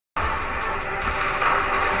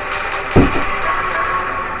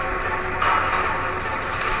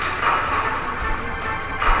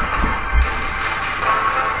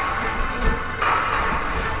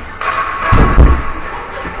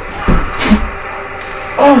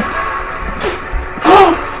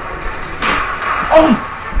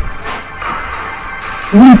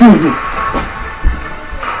What are you doing here?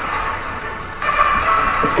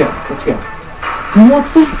 Let's go. Let's go. You want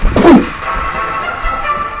some?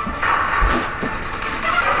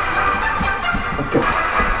 Let's go.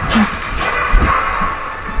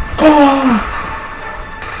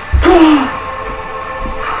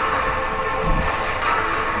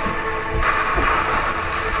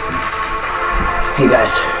 Hey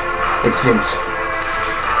guys, it's Vince.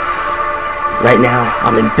 Right now,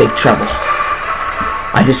 I'm in big trouble.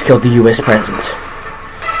 I just killed the US President.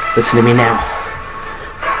 Listen to me now.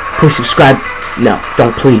 Please subscribe. No,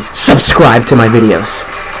 don't please. Subscribe to my videos.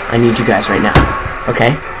 I need you guys right now.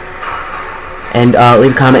 Okay? And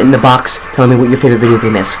leave a comment in the box telling me what your favorite video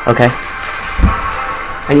game is. Okay?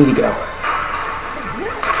 I need to go.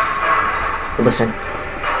 But listen,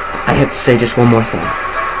 I have to say just one more thing.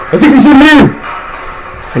 I think he's in there!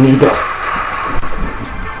 I need to go.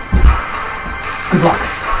 Good luck.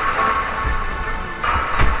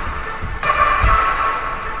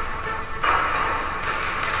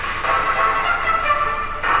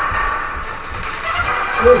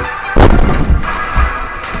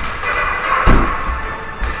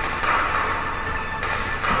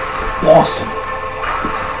 Boston.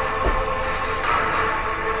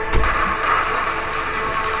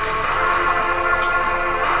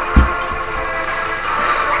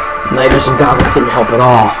 Lighters and goggles didn't help at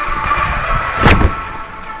all.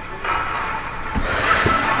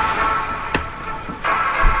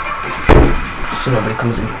 So nobody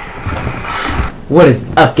comes in here. What is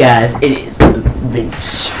up, guys? It is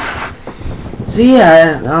Vince. So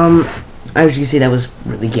yeah, as you can see, that was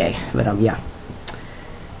really gay, but yeah.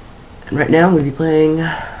 And right now, I'm gonna be playing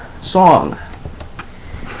a song.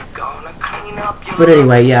 But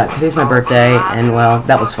anyway, yeah, today's my birthday, and well,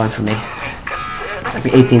 that was fun for me. It's like the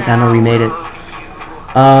 18th time I remade it.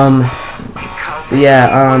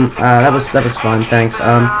 That was fun. Thanks.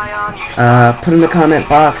 Put in the comment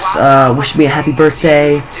box, wish me a happy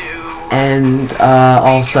birthday, and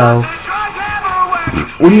also,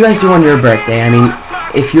 what do you guys do on your birthday? I mean,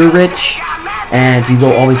 if you're rich and you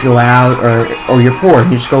always go out, or you're poor,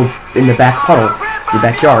 you just go in the back puddle, your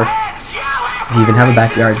backyard. If you even have a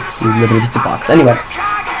backyard, you live in a pizza box. Anyway,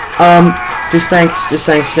 just thanks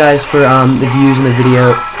guys for the views and the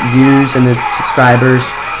views and the subscribers.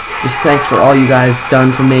 Just thanks for all you guys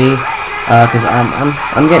done for me, cause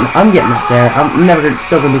I'm getting up there. I'm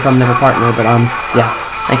still gonna become never partner, but yeah,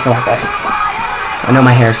 thanks a lot, guys. I know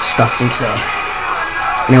my hair is disgusting today.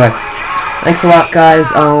 Anyway, thanks a lot, guys.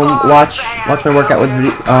 Watch my workout with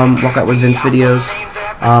Vince videos.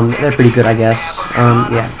 They're pretty good, I guess.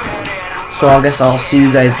 Yeah. So I guess I'll see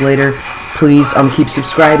you guys later. Please keep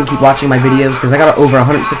subscribing, keep watching my videos, because I got over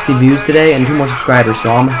 160 views today and 2 more subscribers,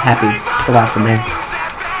 so I'm happy. It's a lot for me.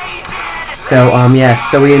 So yes,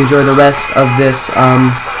 so we enjoy the rest of this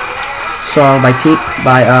song by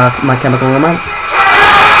My Chemical Romance.